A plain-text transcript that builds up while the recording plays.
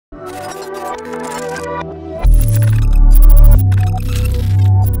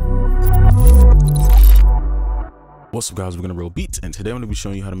What's up, guys? We're gonna roll beats, and today I'm gonna be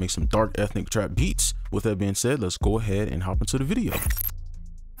showing you how to make some dark ethnic trap beats. With that being said, let's go ahead and hop into the video.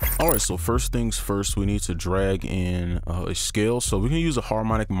 All right, so first things first, we need to drag in a scale. So we can use a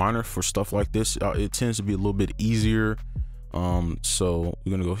harmonic minor for stuff like this. It tends to be a little bit easier. So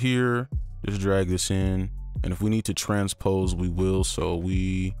we're gonna go here, just drag this in, and if we need to transpose, we will. So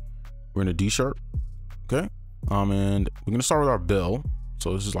we're in a D sharp, okay? And we're gonna start with our bell.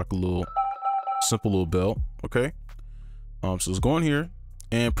 So this is like a little simple little bell, okay? So let's go in here,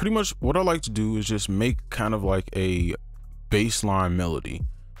 and pretty much what I like to do is just make kind of like a baseline melody.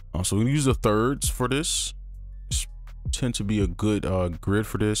 So we're gonna use the thirds for this. Tend to be a good grid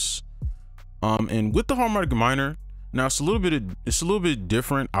for this. And with the harmonic minor, now it's a little bit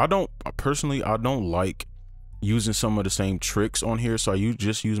different. I don't like using some of the same tricks on here, so I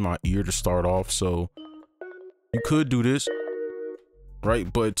just use my ear to start off. So you could do this,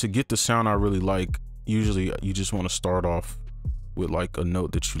 right? But to get the sound I really like, usually you just want to start off with like a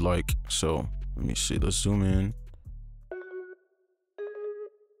note that you like. So let me see, let's zoom in.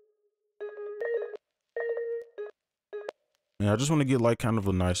 And I just want to get like kind of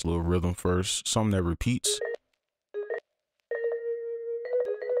a nice little rhythm first, something that repeats.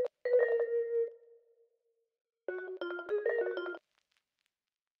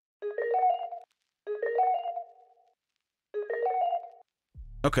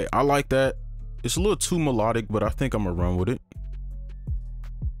 Okay, I like that. It's a little too melodic, but I think I'm gonna run with it.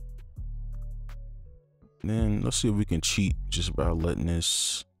 Then let's see if we can cheat just by letting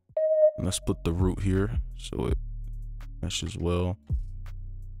this. Let's put the root here so it meshes well.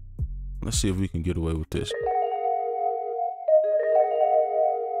 Let's see if we can get away with this.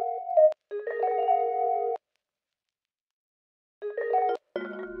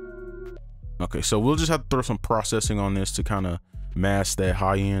 Okay, so we'll just have to throw some processing on this to kind of mask that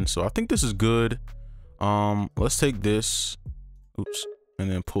high end. So I think this is good. Let's take this, oops, and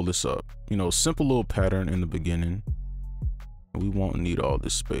then pull this up. You know, simple little pattern in the beginning. We won't need all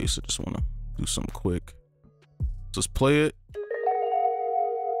this space. I just want to do something quick. Just play it.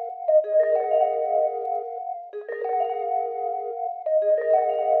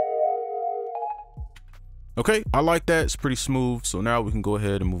 Okay, I like that. It's pretty smooth. So now we can go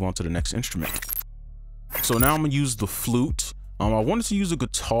ahead and move on to the next instrument. So now I'm gonna use the flute. I wanted to use a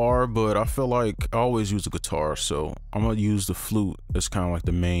guitar, but I feel like I always use a guitar, so I'm gonna use the flute as kind of like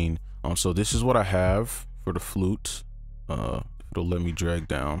the main. So this is what I have for the flute. It'll let me drag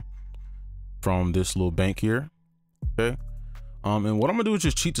down from this little bank here. Okay. And what I'm gonna do is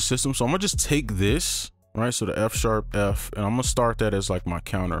just cheat the system. So I'm gonna just take this, right? So the F sharp F, and I'm gonna start that as like my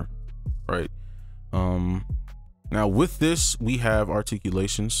counter, right? Now with this, we have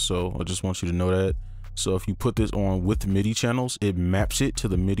articulations. So I just want you to know that. So if you put this on with MIDI channels, it maps it to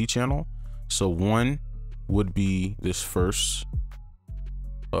the MIDI channel. So one would be this first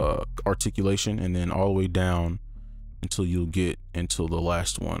articulation, and then all the way down until you'll get into the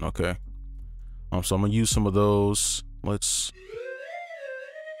last one. Okay. So I'm gonna use some of those. Let's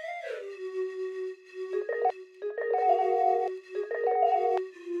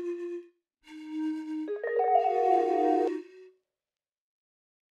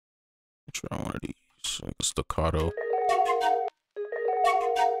try one of these. Like a staccato.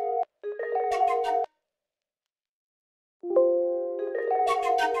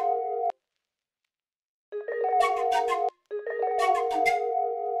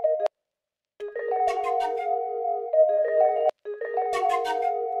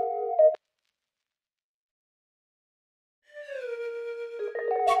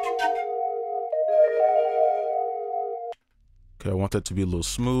 Okay, I want that to be a little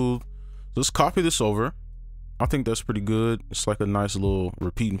smooth. Let's copy this over. I think that's pretty good. It's like a nice little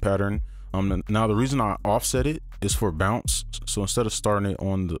repeating pattern. Now the reason I offset it is for bounce. So instead of starting it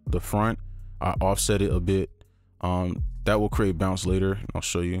on the front, I offset it a bit. That will create bounce later. I'll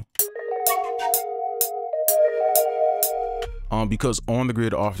show you. Because on the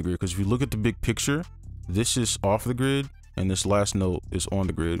grid, off the grid. Because if you look at the big picture, this is off the grid, and this last note is on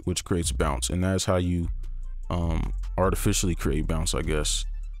the grid, which creates bounce. And that's how you artificially create bounce, I guess.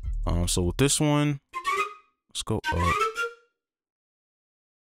 So with this one, let's go up,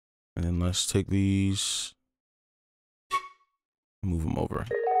 and then let's take these, move them over.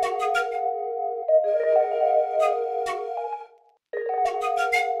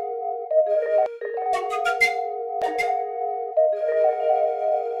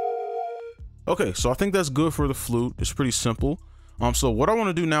 Okay, so I think that's good for the flute. It's pretty simple. So what I want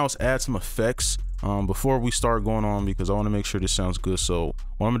to do now is add some effects. before we start going on, because I want to make sure this sounds good. So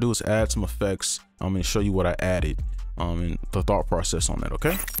what I'm gonna do is add some effects. I'm gonna show you what I added and the thought process on that.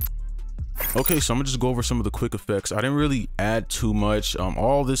 Okay, so I'm gonna just go over some of the quick effects. I didn't really add too much.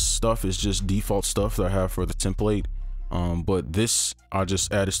 All this stuff is just default stuff that I have for the template, but this, I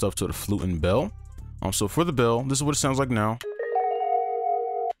just added stuff to the flute and bell. So for the bell, this is what it sounds like now,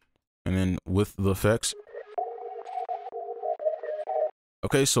 and then with the effects.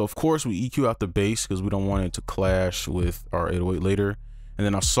 Okay, so of course we EQ out the bass because we don't want it to clash with our 808 later. And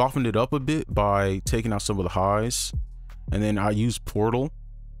then I softened it up a bit by taking out some of the highs. And then I used Portal.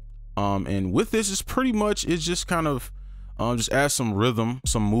 And with this, it's pretty much, it's just kind of just add some rhythm,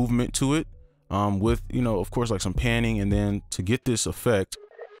 some movement to it. With, you know, of course, like some panning. And then to get this effect,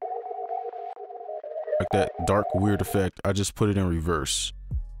 like that dark weird effect, I just put it in reverse.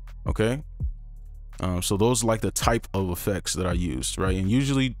 Okay. So those are like the type of effects that I used, right? And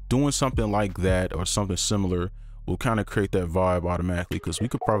usually doing something like that or something similar will kind of create that vibe automatically, because we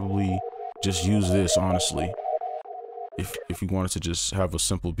could probably just use this honestly if you wanted to just have a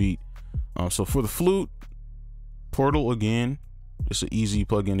simple beat. So for the flute, Portal again, it's an easy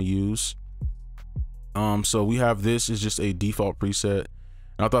plugin to use. So we have this is just a default preset,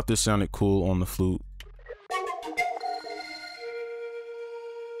 and I thought this sounded cool on the flute.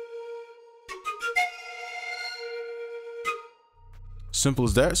 Simple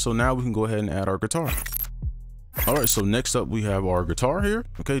as that. So now we can go ahead and add our guitar. All right, so next up we have our guitar here.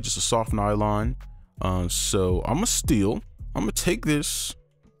 Okay, just a soft nylon. So I'm gonna take this,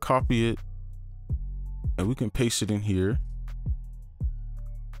 copy it, and we can paste it in here,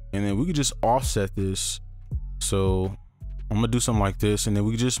 and then we can just offset this. So I'm gonna do something like this, and then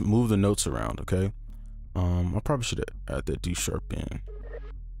we can just move the notes around. Okay, I probably should add that D sharp in,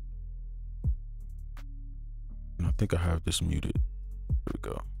 and I think I have this muted. There we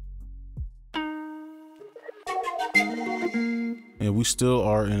go. And we still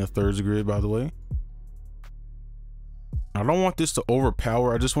are in a thirds grid, by the way. I don't want this to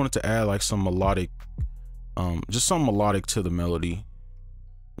overpower. I just wanted to add like some melodic, just some melodic to the melody.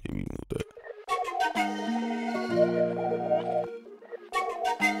 Maybe move that.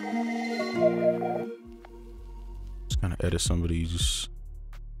 Just kind of edit some of these.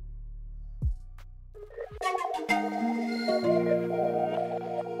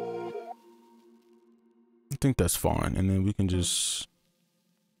 I think that's fine. And then we can just,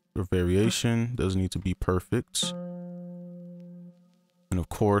 your variation doesn't need to be perfect. And of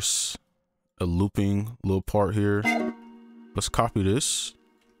course, a looping little part here. Let's copy this.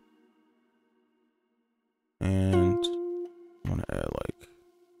 And I want to add like,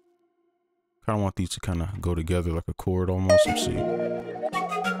 kind of want these to kind of go together like a chord almost. Let's see.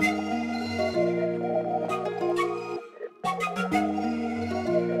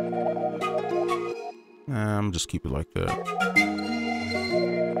 I'm just keep it like that.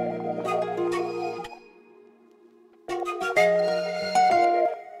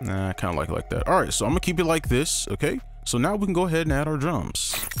 I kind of like that. All right, so I'm gonna keep it like this. Okay, so now we can go ahead and add our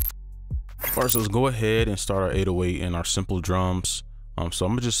drums. All right, so let's go ahead and start our 808 and our simple drums. So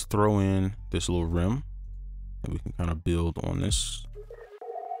I'm gonna just throw in this little rim, and we can kind of build on this.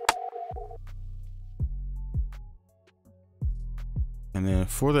 And then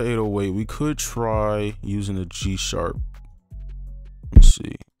for the 808, we could try using the G sharp. Let's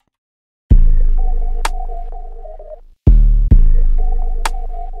see.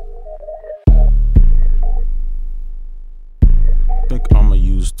 I think I'm gonna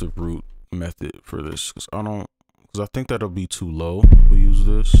use the root method for this because I think that'll be too low if we use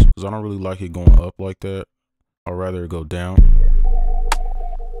this, because I don't really like it going up like that. I'd rather it go down.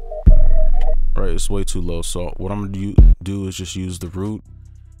 Right, it's way too low. So what I'm gonna do is just use the root,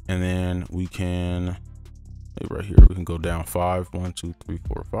 and then we can, right here, we can go down 5. 1, 2, 3,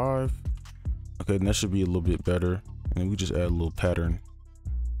 4, 5. Okay, and that should be a little bit better. And then we just add a little pattern.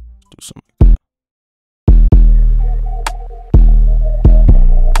 Do something like that.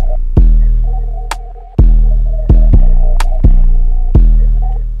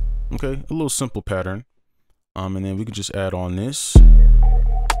 Okay, a little simple pattern. And then we can just add on this.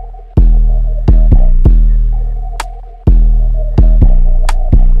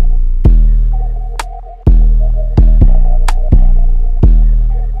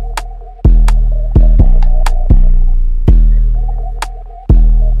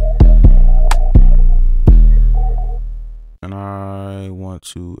 And I want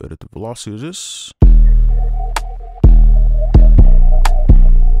to edit the velocity of this.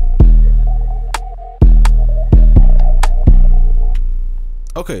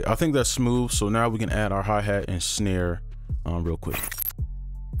 Okay, I think that's smooth. So now we can add our hi-hat and snare real quick.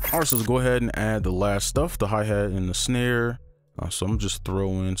 All right, so let's go ahead and add the last stuff, the hi-hat and the snare. So I'm just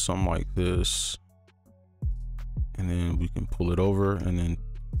throwing something like this, and then we can pull it over and then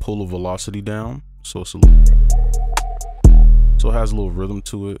pull the velocity down. So it's a little, so it has a little rhythm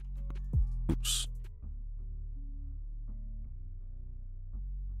to it. Oops.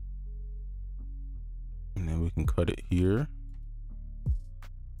 And then we can cut it here.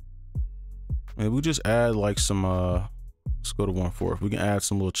 And we just add like some, let's go to 1/4. We can add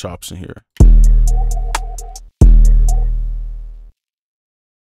some little chops in here.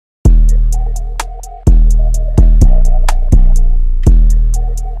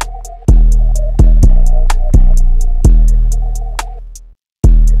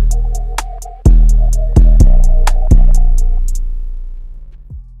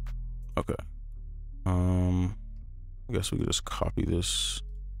 Okay. I guess we could just copy this.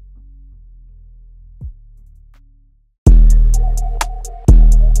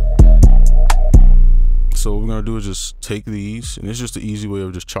 So what we're gonna do is just take these, and it's just the easy way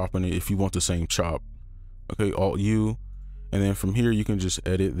of just chopping it if you want the same chop. Okay, Alt-U, and then from here you can just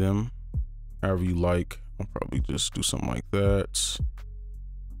edit them however you like. I'll probably just do something like that.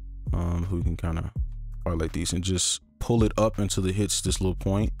 We can kind of highlight these and just pull it up until it hits this little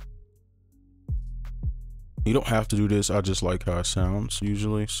point. You don't have to do this. I just like how it sounds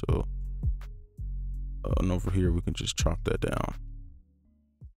usually. So, and over here we can just chop that down.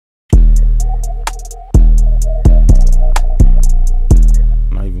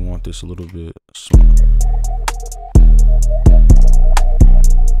 And I even want this a little bit smaller.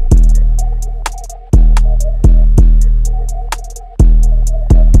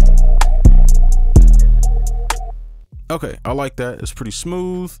 Okay, I like that. It's pretty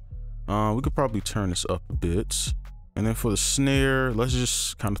smooth. We could probably turn this up a bit. And then for the snare, let's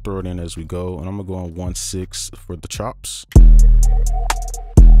just kind of throw it in as we go. And I'm gonna go on 1/6 for the chops.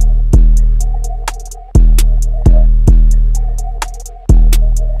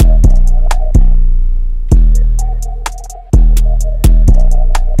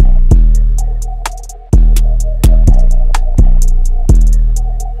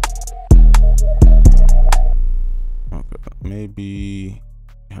 Okay, maybe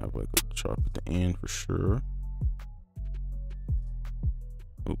have like a chop at the end for sure.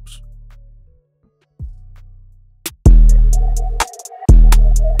 Oops.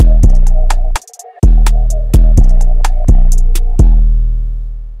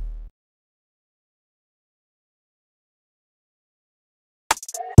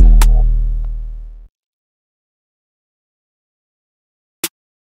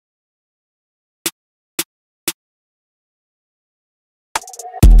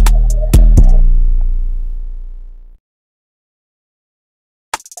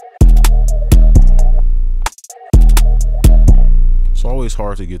 It's always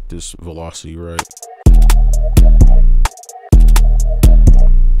hard to get this velocity right.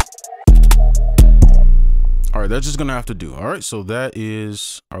 All right, that's just gonna have to do. All right, so that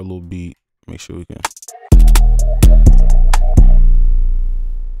is our little beat. Make sure we can.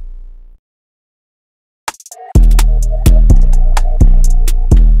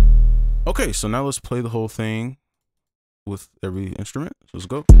 Okay, so now let's play the whole thing with every instrument. So let's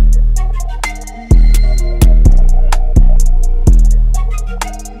go.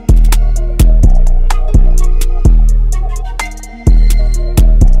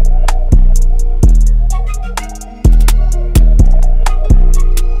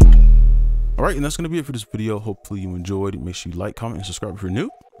 All right, and that's going to be it for this video. Hopefully you enjoyed it. Make sure you like, comment, and subscribe if you're new.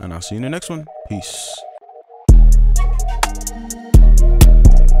 And I'll see you in the next one. Peace.